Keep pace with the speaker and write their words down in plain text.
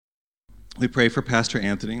We pray for Pastor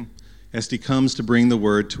Anthony as he comes to bring the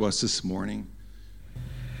word to us this morning.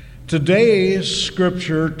 Today's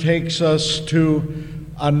scripture takes us to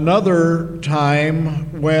another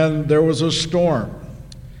time when there was a storm.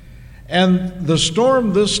 And the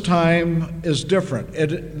storm this time is different.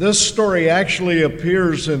 This story actually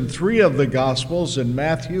appears in 3 of the Gospels, in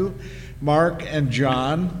Matthew, Mark, and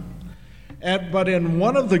John. But in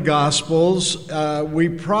one of the Gospels, we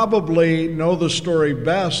probably know the story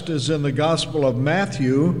best is in the Gospel of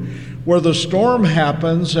Matthew, where the storm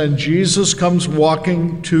happens and Jesus comes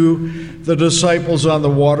walking to the disciples on the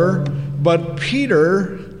water. But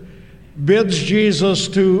Peter bids Jesus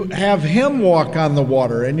to have him walk on the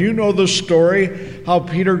water. And you know the story, how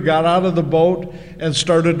Peter got out of the boat and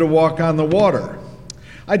started to walk on the water.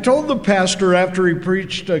 I told the pastor after he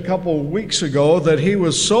preached a couple of weeks ago that he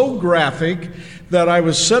was so graphic that I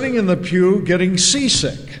was sitting in the pew getting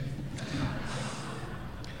seasick.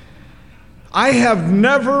 I have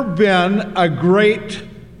never been a great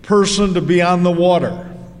person to be on the water.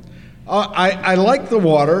 I like the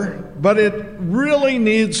water, but it really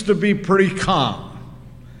needs to be pretty calm.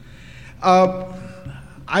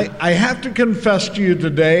 I have to confess to you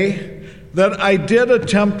today that I did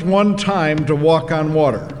attempt one time to walk on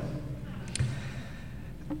water.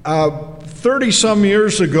 30-some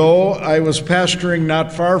years ago, I was pastoring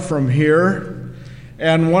not far from here,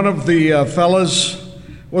 and one of the fellas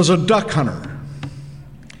was a duck hunter.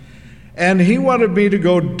 And he wanted me to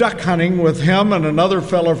go duck hunting with him and another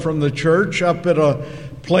fellow from the church up at a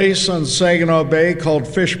place on Saginaw Bay called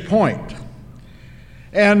Fish Point.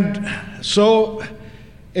 And so,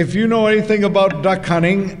 if you know anything about duck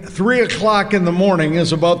hunting, 3 o'clock in the morning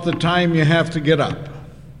is about the time you have to get up.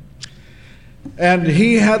 And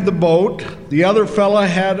he had the boat. The other fella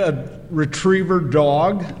had a retriever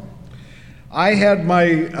dog. I had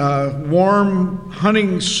my warm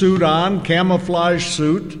hunting suit on, camouflage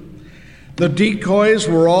suit. The decoys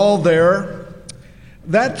were all there.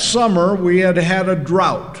 That summer, we had had a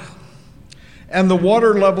drought, and the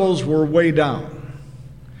water levels were way down.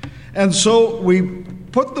 And so we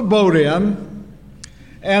put the boat in,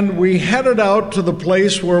 and we headed out to the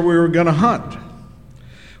place where we were going to hunt.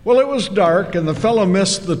 Well, it was dark, and the fellow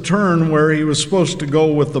missed the turn where he was supposed to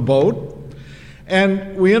go with the boat,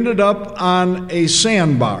 and we ended up on a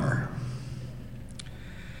sandbar.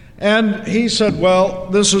 And he said, well,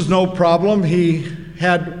 this is no problem. He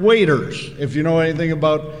had waders. If you know anything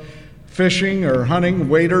about fishing or hunting,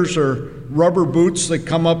 waders are rubber boots that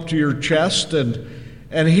come up to your chest.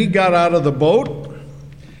 And he got out of the boat,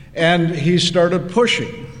 and he started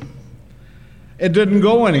pushing. It didn't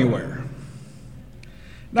go anywhere.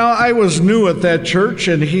 Now, I was new at that church,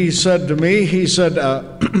 and he said to me,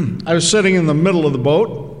 I was sitting in the middle of the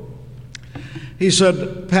boat. He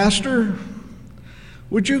said, Pastor,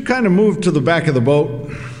 would you kind of move to the back of the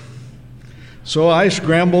boat? So I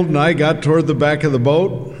scrambled and I got toward the back of the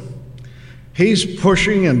boat. He's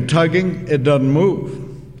pushing and tugging. It doesn't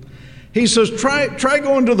move. He says, try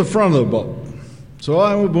going to the front of the boat. So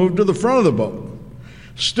I moved to the front of the boat.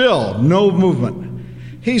 Still, no movement.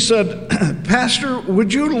 He said, Pastor,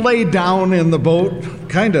 would you lay down in the boat,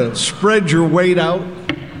 kind of spread your weight out?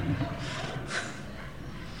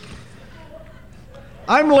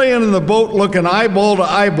 I'm laying in the boat looking eyeball to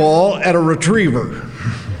eyeball at a retriever.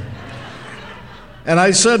 And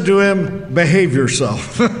I said to him, behave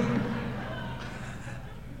yourself.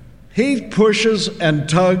 He pushes and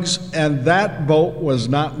tugs, and that boat was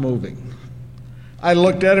not moving. I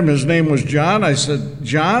looked at him, his name was John. I said,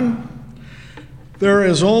 John, there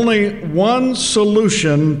is only one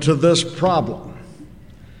solution to this problem.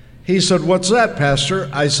 He said, what's that, Pastor?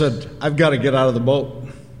 I said, I've got to get out of the boat.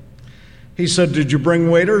 He said, did you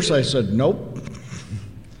bring waders? I said, nope.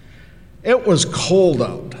 It was cold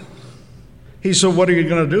out. He said, what are you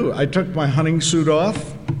going to do? I took my hunting suit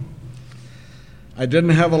off. I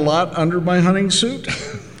didn't have a lot under my hunting suit.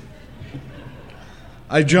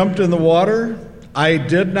 I jumped in the water. I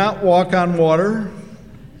did not walk on water,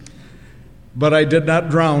 but I did not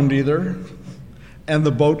drown either. And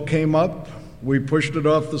the boat came up. We pushed it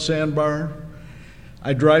off the sandbar.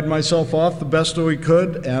 I dried myself off the best that we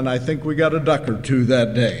could, and I think we got a duck or two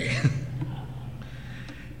that day.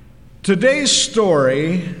 Today's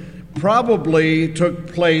story probably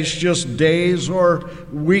took place just days or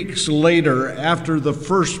weeks later after the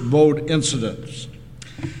first boat incidents.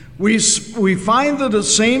 We find that the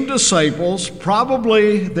same disciples,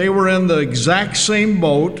 probably they were in the exact same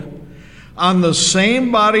boat, on the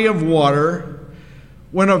same body of water,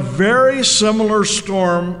 when a very similar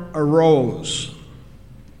storm arose.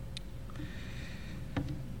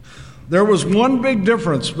 There was one big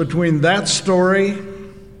difference between that story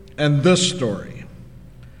and this story.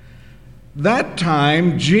 That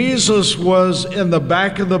time, Jesus was in the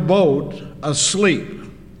back of the boat asleep.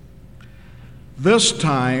 This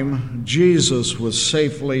time, Jesus was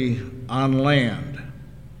safely on land.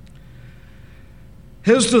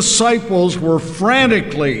 His disciples were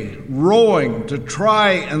frantically rowing to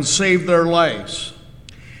try and save their lives.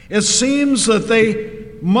 It seems that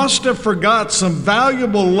they must have forgot some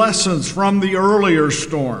valuable lessons from the earlier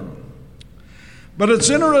storm. But it's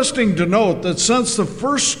interesting to note that since the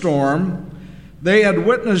first storm, they had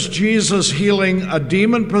witnessed Jesus healing a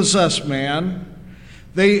demon-possessed man.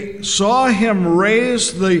 They saw him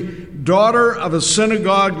raise the daughter of a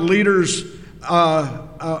synagogue leader's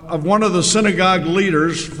of one of the synagogue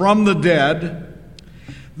leaders from the dead.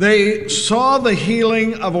 They saw the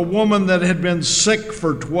healing of a woman that had been sick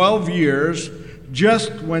for 12 years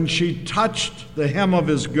just when she touched the hem of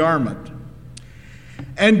his garment.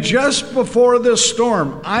 And just before this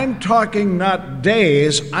storm, I'm talking not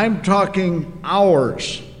days, I'm talking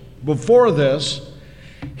hours before this,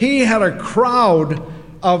 he had a crowd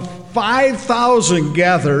of 5,000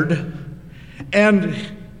 gathered, and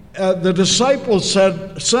the disciples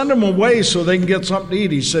said, send them away so they can get something to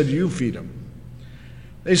eat. He said, you feed them.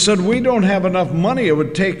 They said, we don't have enough money. It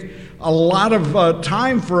would take a lot of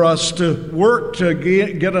time for us to work to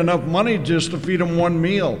get enough money just to feed them one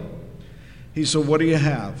meal. He said, what do you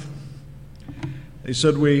have? They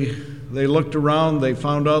said, they looked around. They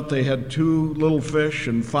found out they had 2 little fish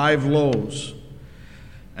and 5 loaves.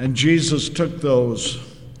 And Jesus took those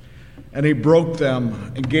and he broke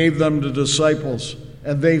them and gave them to disciples.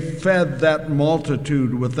 And they fed that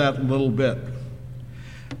multitude with that little bit.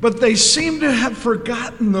 But they seem to have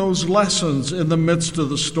forgotten those lessons in the midst of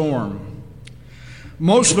the storm.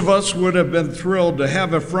 Most of us would have been thrilled to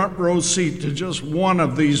have a front row seat to just one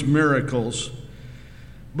of these miracles.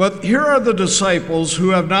 But here are the disciples who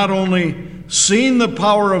have not only seen the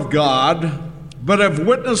power of God, but have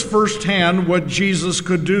witnessed firsthand what Jesus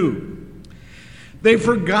could do. They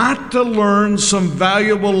forgot to learn some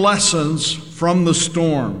valuable lessons from the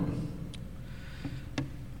storm.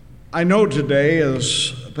 I know today,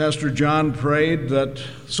 as Pastor John prayed, that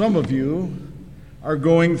some of you are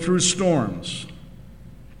going through storms.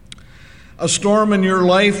 A storm in your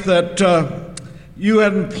life that you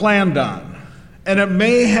hadn't planned on, and it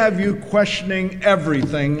may have you questioning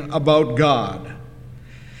everything about God.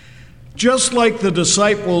 Just like the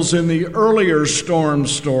disciples in the earlier storm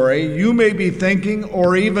story, you may be thinking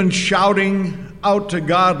or even shouting out to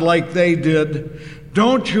God like they did,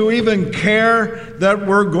 don't you even care that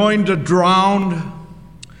we're going to drown?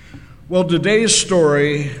 Well, today's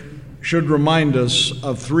story should remind us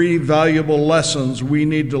of 3 valuable lessons we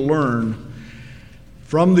need to learn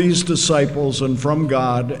from these disciples and from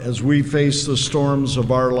God as we face the storms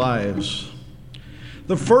of our lives.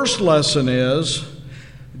 The first lesson is,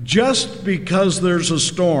 just because there's a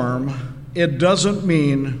storm, it doesn't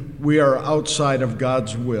mean we are outside of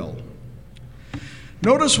God's will.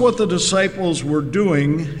 Notice what the disciples were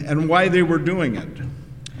doing and why they were doing it.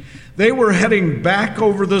 They were heading back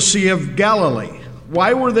over the Sea of Galilee.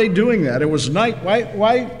 Why were they doing that? It was night.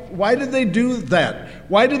 Why did they do that?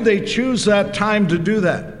 Why did they choose that time to do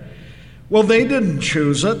that? Well, they didn't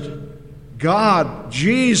choose it. God,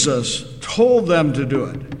 Jesus, told them to do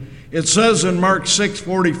it. It says in Mark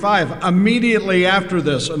 6:45, immediately after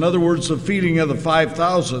this, in other words, the feeding of the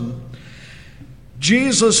 5,000,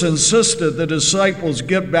 Jesus insisted the disciples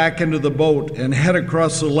get back into the boat and head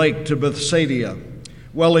across the lake to Bethsaida.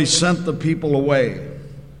 Well, he sent the people away.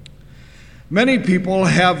 Many people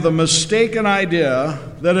have the mistaken idea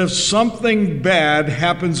that if something bad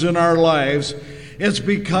happens in our lives, it's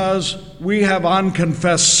because we have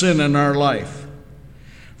unconfessed sin in our life.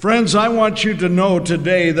 Friends, I want you to know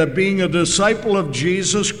today that being a disciple of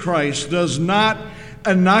Jesus Christ does not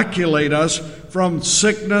inoculate us from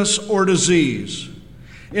sickness or disease.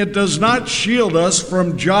 It does not shield us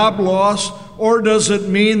from job loss, or does it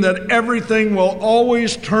mean that everything will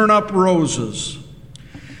always turn up roses.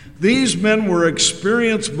 These men were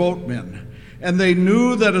experienced boatmen, and they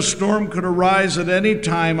knew that a storm could arise at any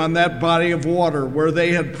time on that body of water where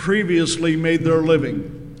they had previously made their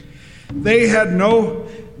living. They had no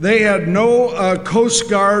Coast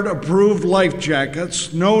Guard approved life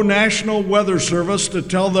jackets, no National Weather Service to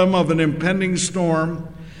tell them of an impending storm,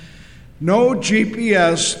 no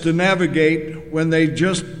GPS to navigate when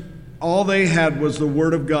all they had was the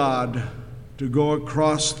Word of God to go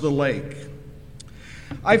across the lake.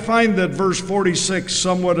 I find that verse 46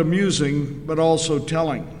 somewhat amusing, but also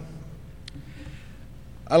telling.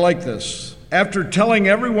 I like this. After telling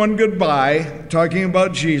everyone goodbye, talking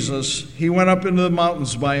about Jesus, he went up into the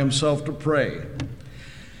mountains by himself to pray.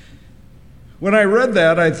 When I read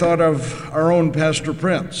that, I thought of our own Pastor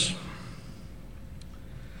Prince.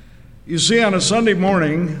 You see, on a Sunday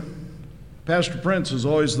morning, Pastor Prince is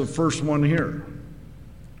always the first one here.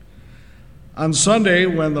 On Sunday,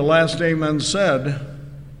 when the last amen said,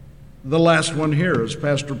 the last one here is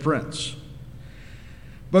Pastor Prince.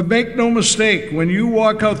 But make no mistake, when you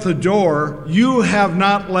walk out the door, you have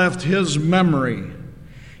not left his memory.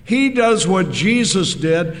 He does what Jesus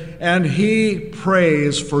did, and he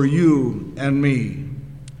prays for you and me.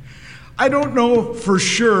 I don't know for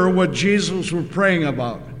sure what Jesus was praying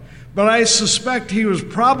about, but I suspect he was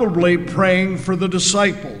probably praying for the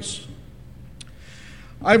disciples.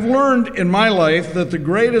 I've learned in my life that the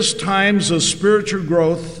greatest times of spiritual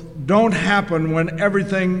growth don't happen when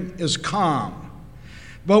everything is calm,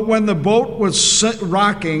 but when the boat was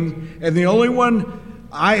rocking and the only one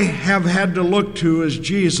I have had to look to is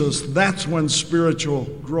Jesus. That's when spiritual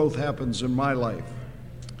growth happens in my life.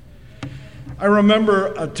 I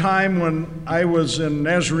remember a time when I was in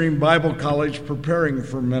Nazarene Bible College preparing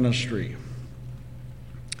for ministry.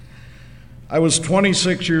 I was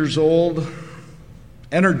 26 years old,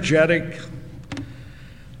 energetic.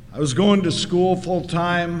 I was going to school full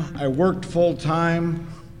time. I worked full time.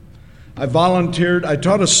 I volunteered. I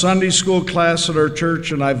taught a Sunday school class at our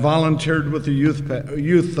church, and I volunteered with the youth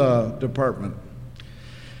department.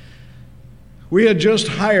 We had just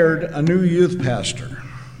hired a new youth pastor,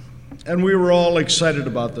 and we were all excited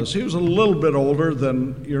about this. He was a little bit older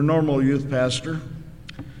than your normal youth pastor.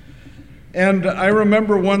 And I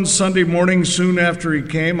remember one Sunday morning, soon after he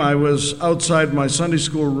came, I was outside my Sunday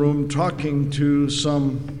school room talking to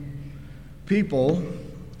some people,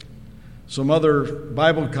 some other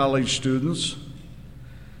Bible college students,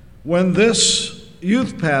 when this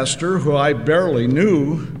youth pastor, who I barely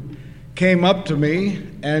knew, came up to me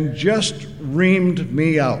and just reamed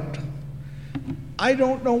me out. I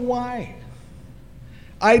don't know why.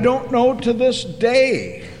 I don't know to this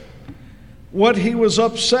day what he was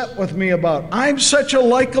upset with me about. I'm such a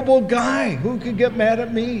likable guy. Who could get mad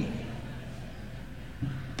at me?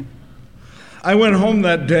 I went home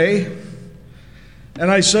that day and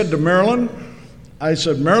I said to Marilyn,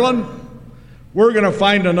 Marilyn, we're going to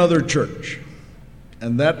find another church.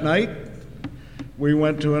 And that night, we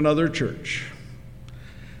went to another church.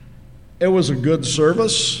 It was a good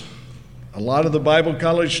service. A lot of the Bible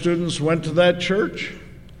college students went to that church.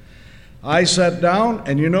 I sat down,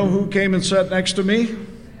 and you know who came and sat next to me?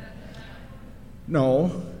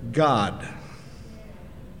 No, God.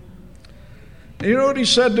 And you know what he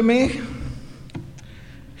said to me?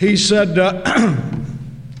 He said,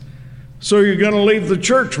 so you're going to leave the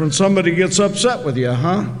church when somebody gets upset with you,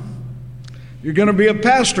 huh? You're going to be a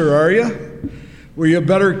pastor, are you? Well, you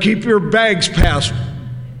better keep your bags packed,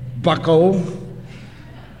 bucko,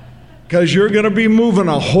 because you're going to be moving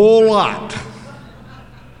a whole lot.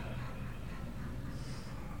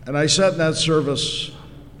 And I sat in that service,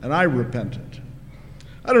 and I repented.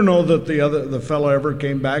 I don't know that the fellow ever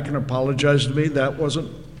came back and apologized to me. That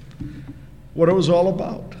wasn't what it was all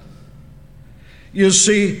about. You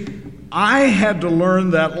see, I had to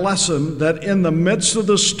learn that lesson that in the midst of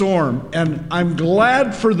the storm, and I'm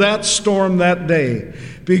glad for that storm that day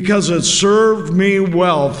because it served me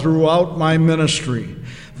well throughout my ministry,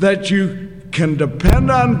 that you can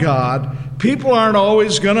depend on God. People aren't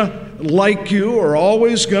always going to like you or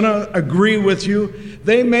always going to agree with you.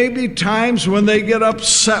 They may be times when they get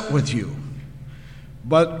upset with you.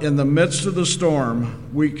 But in the midst of the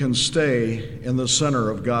storm, we can stay in the center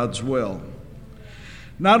of God's will.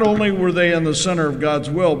 Not only were they in the center of God's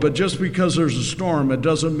will, but just because there's a storm, it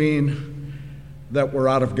doesn't mean that we're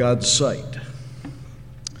out of God's sight.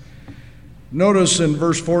 Notice in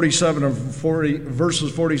verses 47 and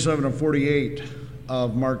 48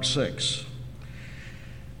 of Mark 6.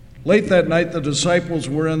 Late that night, the disciples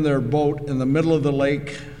were in their boat in the middle of the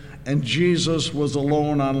lake, and Jesus was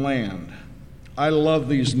alone on land. I love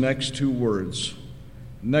these next three words.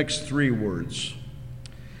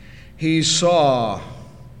 He saw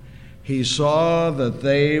that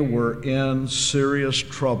they were in serious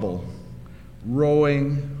trouble,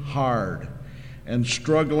 rowing hard and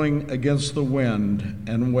struggling against the wind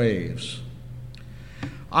and waves.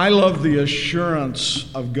 I love the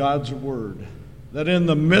assurance of God's word, that in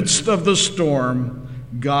the midst of the storm,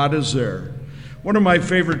 God is there. One of my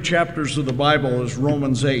favorite chapters of the Bible is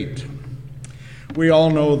Romans 8. We all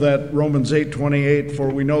know that Romans 8:28, for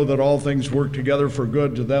we know that all things work together for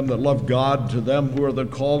good to them that love God, to them who are the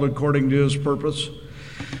called according to his purpose.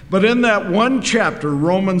 But in that one chapter,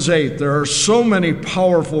 Romans 8, there are so many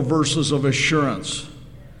powerful verses of assurance.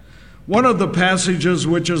 One of the passages,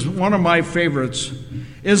 which is one of my favorites,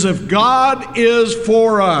 is if God is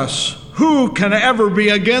for us, who can ever be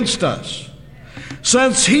against us?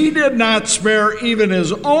 Since he did not spare even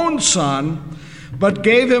his own son, but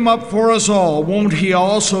gave him up for us all, won't he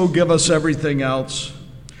also give us everything else?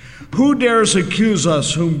 Who dares accuse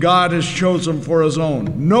us whom God has chosen for his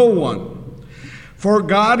own? No one. For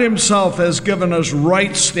God himself has given us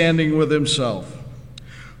right standing with himself.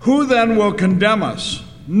 Who then will condemn us?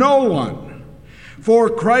 No one.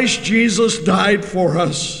 For Christ Jesus died for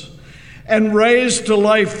us and raised to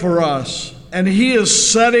life for us. And he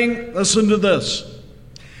is sitting, listen to this,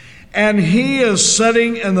 and he is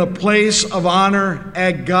sitting in the place of honor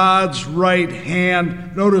at God's right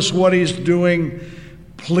hand. Notice what he's doing,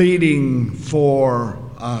 pleading for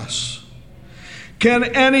us. Can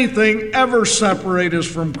anything ever separate us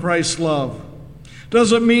from Christ's love?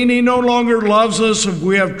 Does it mean he no longer loves us if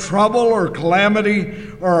we have trouble or calamity,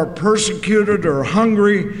 or are persecuted or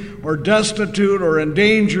hungry or destitute or in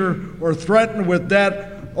danger or threatened with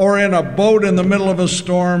death or in a boat in the middle of a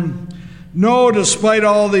storm? No, despite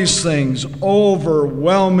all these things,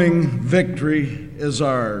 overwhelming victory is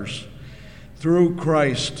ours through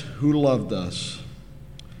Christ who loved us.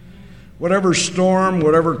 Whatever storm,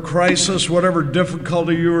 whatever crisis, whatever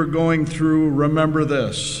difficulty you are going through, remember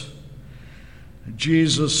this.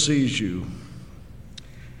 Jesus sees you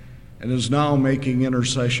and is now making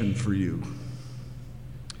intercession for you.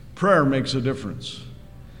 Prayer makes a difference.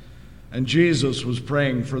 And Jesus was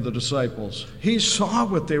praying for the disciples. He saw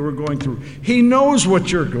what they were going through. He knows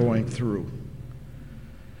what you're going through.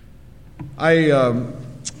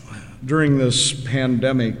 During this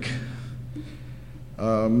pandemic,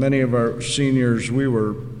 many of our seniors, we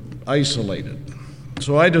were isolated.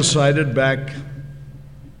 So I decided back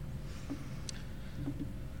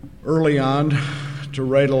early on to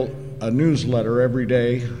write a newsletter every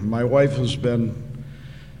day. My wife has been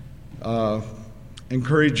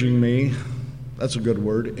encouraging me, that's a good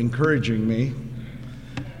word, encouraging me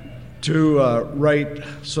to write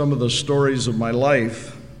some of the stories of my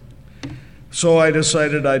life. So I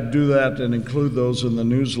decided I'd do that and include those in the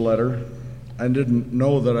newsletter. I didn't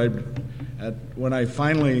know that when I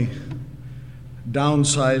finally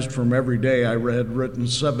downsized from every day, I had written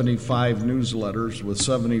 75 newsletters with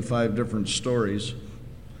 75 different stories.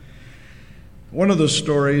 One of the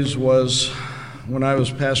stories was when I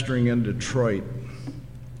was pastoring in Detroit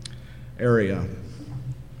area.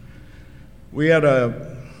 We had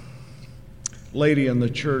a lady in the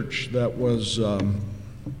church that was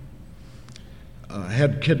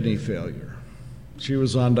had kidney failure. She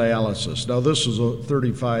was on dialysis. Now this was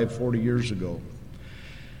 35, 40 years ago.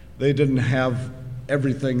 They didn't have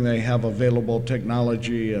everything they have available,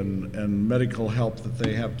 technology and medical help that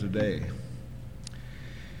they have today.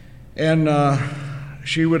 And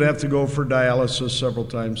she would have to go for dialysis several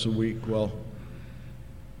times a week. Well,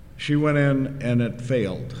 she went in and it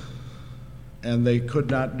failed, and they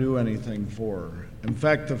could not do anything for her. In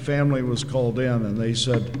fact, the family was called in and they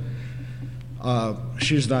said,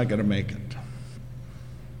 she's not going to make it.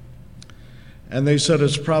 And they said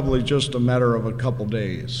it's probably just a matter of a couple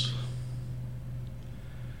days.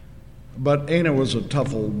 But Anna was a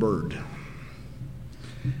tough old bird.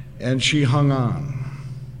 And she hung on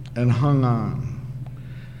and hung on.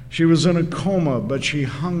 She was in a coma, but she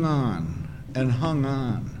hung on and hung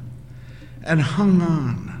on and hung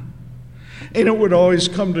on. Anna would always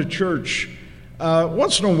come to church.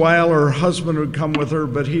 Once in a while, her husband would come with her,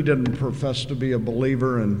 but he didn't profess to be a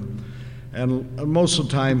believer, and most of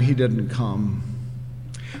the time he didn't come.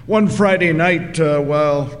 One Friday night,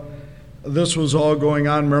 while this was all going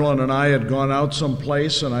on, Marilyn and I had gone out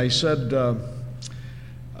someplace, and I said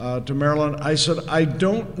to Marilyn, I said, I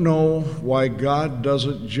don't know why God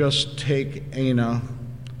doesn't just take Anna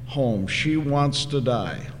home. She wants to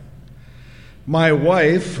die. My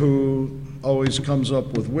wife, who always comes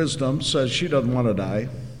up with wisdom, says she doesn't want to die.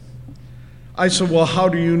 I said, well, how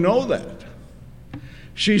do you know that?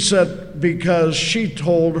 She said, because she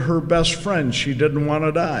told her best friend she didn't want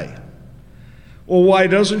to die. Well, why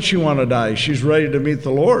doesn't she want to die? She's ready to meet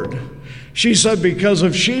the Lord. She said, because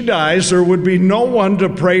if she dies, there would be no one to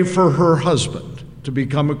pray for her husband to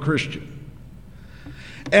become a Christian.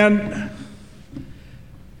 And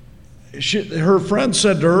her friend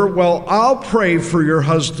said to her, well, I'll pray for your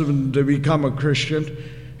husband to become a Christian.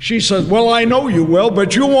 She said, well, I know you will,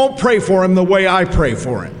 but you won't pray for him the way I pray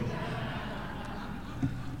for him.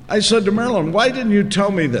 I said to Marilyn, why didn't you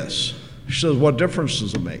tell me this? She says, what difference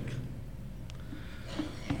does it make?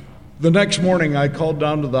 The next morning, I called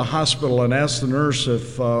down to the hospital and asked the nurse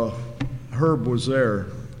if Herb was there,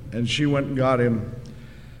 and she went and got him.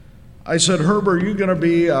 I said, Herb, are you going to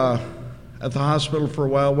be at the hospital for a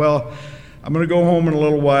while? Well, I'm going to go home in a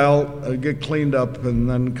little while, get cleaned up, and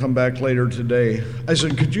then come back later today. I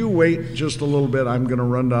said, could you wait just a little bit? I'm going to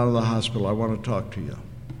run down to the hospital. I want to talk to you.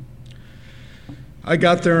 I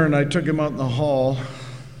got there and I took him out in the hall,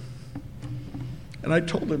 and I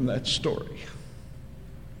told him that story.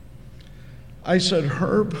 I said,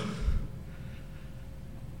 Herb,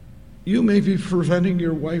 you may be preventing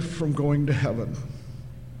your wife from going to heaven.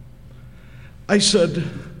 I said,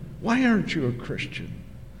 why aren't you a Christian?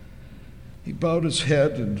 He bowed his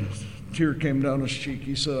head and a tear came down his cheek.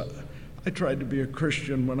 He said, I tried to be a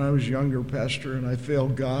Christian when I was younger, Pastor, and I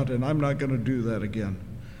failed God, and I'm not going to do that again.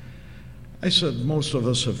 I said, most of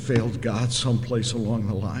us have failed God someplace along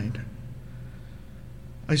the line.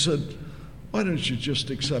 I said, why don't you just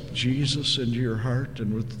accept Jesus into your heart?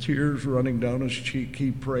 And with tears running down his cheek,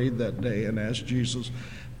 he prayed that day and asked Jesus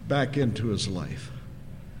back into his life.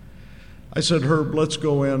 I said, Herb, let's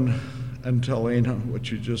go in and tell Anna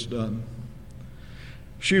what you just done.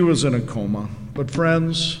 She was in a coma. But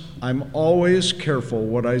friends, I'm always careful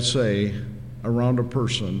what I say around a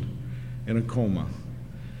person in a coma,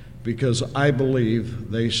 because I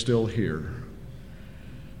believe they still hear.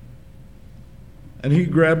 And he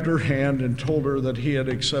grabbed her hand and told her that he had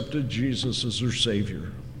accepted Jesus as her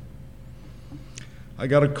Savior. I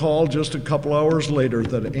got a call just a couple hours later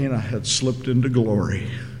that Anna had slipped into glory.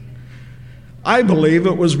 I believe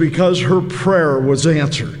it was because her prayer was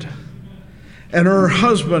answered, and her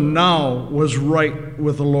husband now was right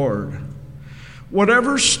with the Lord.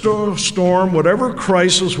 Whatever storm, whatever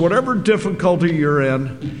crisis, whatever difficulty you're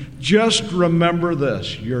in, just remember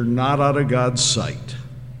this: you're not out of God's sight.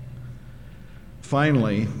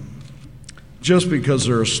 Finally, just because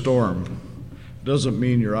there's a storm doesn't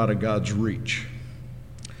mean you're out of God's reach.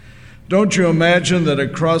 Don't you imagine that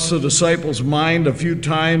it crossed the disciples' mind a few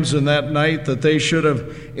times in that night that they should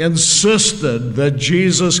have insisted that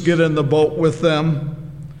Jesus get in the boat with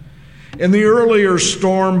them? In the earlier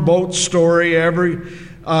storm boat story,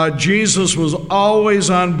 Jesus was always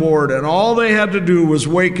on board, and all they had to do was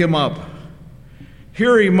wake him up.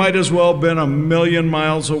 Here he might as well have been 1,000,000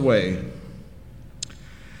 miles away.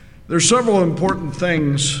 There's several important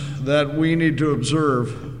things that we need to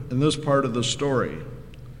observe in this part of the story.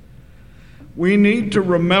 We need to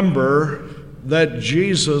remember that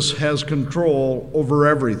Jesus has control over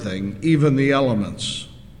everything, even the elements.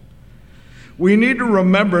 We need to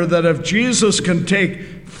remember that if Jesus can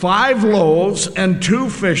take 5 loaves and 2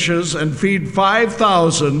 fishes and feed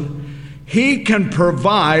 5,000, he can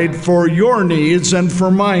provide for your needs and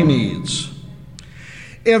for my needs.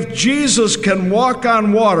 If Jesus can walk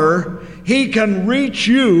on water, he can reach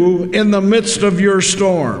you in the midst of your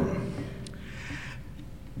storm.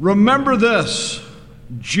 Remember this: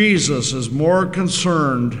 Jesus is more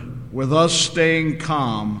concerned with us staying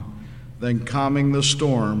calm than calming the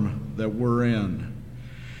storm that we're in.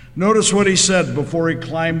 Notice what he said before he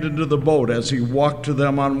climbed into the boat as he walked to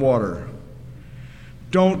them on water.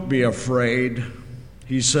 Don't be afraid,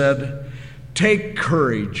 he said. Take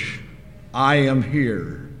courage. I am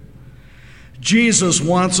here. Jesus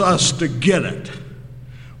wants us to get it.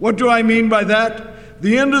 What do I mean by that?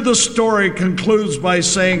 The end of the story concludes by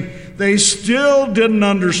saying they still didn't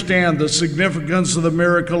understand the significance of the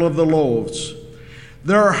miracle of the loaves.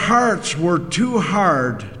 Their hearts were too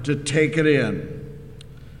hard to take it in.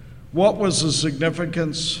 What was the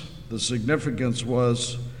significance? The significance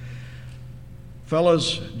was,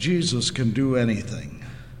 fellas, Jesus can do anything.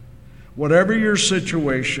 Whatever your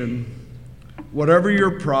situation, whatever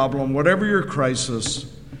your problem, whatever your crisis,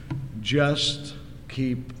 just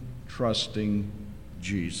keep trusting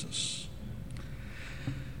Jesus.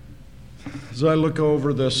 As I look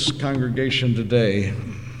over this congregation today,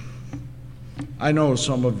 I know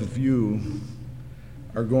some of you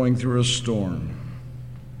are going through a storm.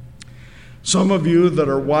 Some of you that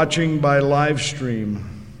are watching by live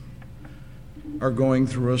stream are going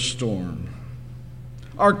through a storm.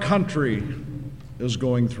 Our country is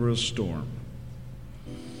going through a storm.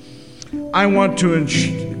 I want to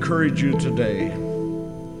encourage you today: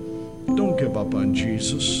 don't give up on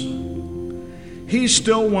Jesus. He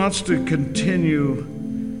still wants to continue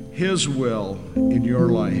his will in your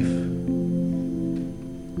life.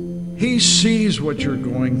 He sees what you're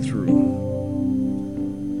going through,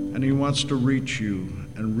 and he wants to reach you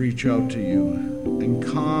and reach out to you and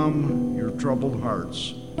calm your troubled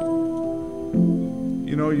hearts.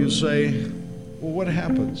 You know, you say, well, what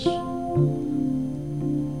happens?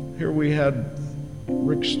 Here we had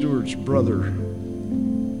Rick Stewart's brother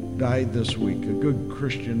died this week, a good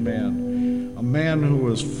Christian man, a man who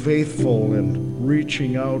was faithful in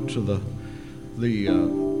reaching out to the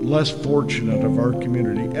less fortunate of our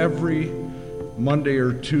community. Every Monday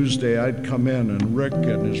or Tuesday, I'd come in and Rick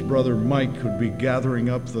and his brother Mike would be gathering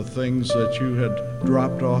up the things that you had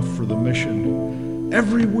dropped off for the mission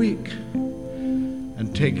every week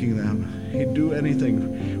and taking them. He'd do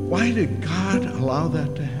anything. Why did God allow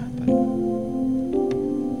that to happen?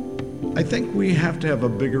 I think we have to have a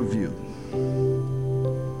bigger view.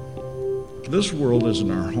 This world isn't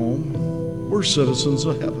our home. We're citizens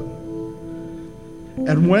of heaven.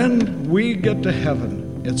 And when we get to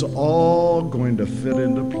heaven, it's all going to fit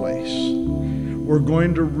into place. We're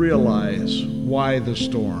going to realize why the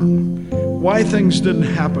storm, why things didn't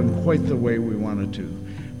happen quite the way we wanted to.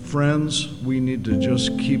 Friends, we need to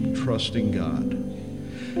just keep trusting God.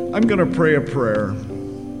 I'm going to pray a prayer.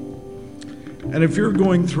 And if you're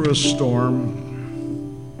going through a storm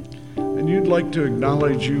and you'd like to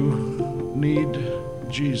acknowledge you need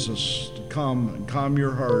Jesus to come and calm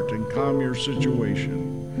your heart and calm your situation,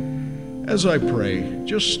 as I pray,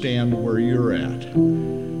 just stand where you're at.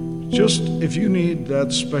 Just if you need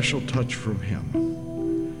that special touch from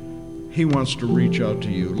Him, He wants to reach out to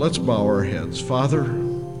you. Let's bow our heads. Father,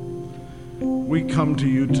 we come to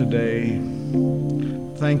you today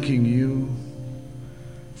thanking you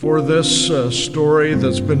for this story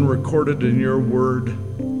that's been recorded in your word.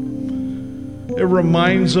 It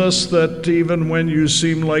reminds us that even when you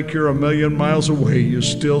seem like you're a million miles away, you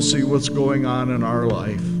still see what's going on in our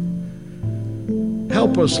life.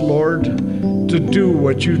 Help us, Lord, to do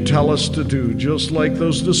what you tell us to do, just like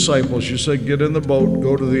those disciples. You said, get in the boat,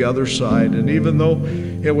 go to the other side. And even though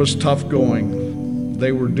it was tough going,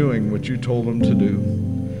 they were doing what you told them to do.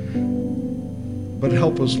 But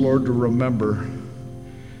help us, Lord, to remember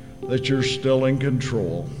that you're still in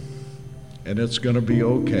control, and it's going to be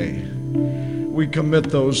okay. We commit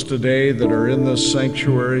those today that are in this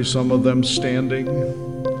sanctuary, some of them standing,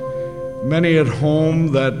 many at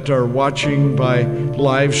home that are watching by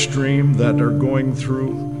live stream that are going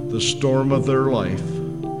through the storm of their life.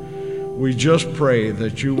 We just pray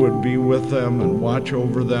that you would be with them and watch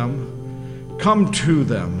over them. Come to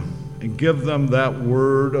them and give them that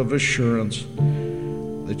word of assurance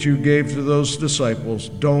that you gave to those disciples.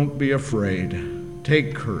 Don't be afraid.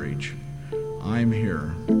 Take courage. I'm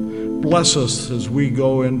here. Bless us as we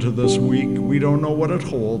go into this week. We don't know what it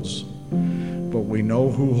holds, but we know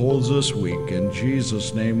who holds this week. In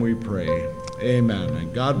Jesus' name we pray. Amen.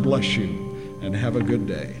 And God bless you, and have a good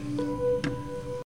day.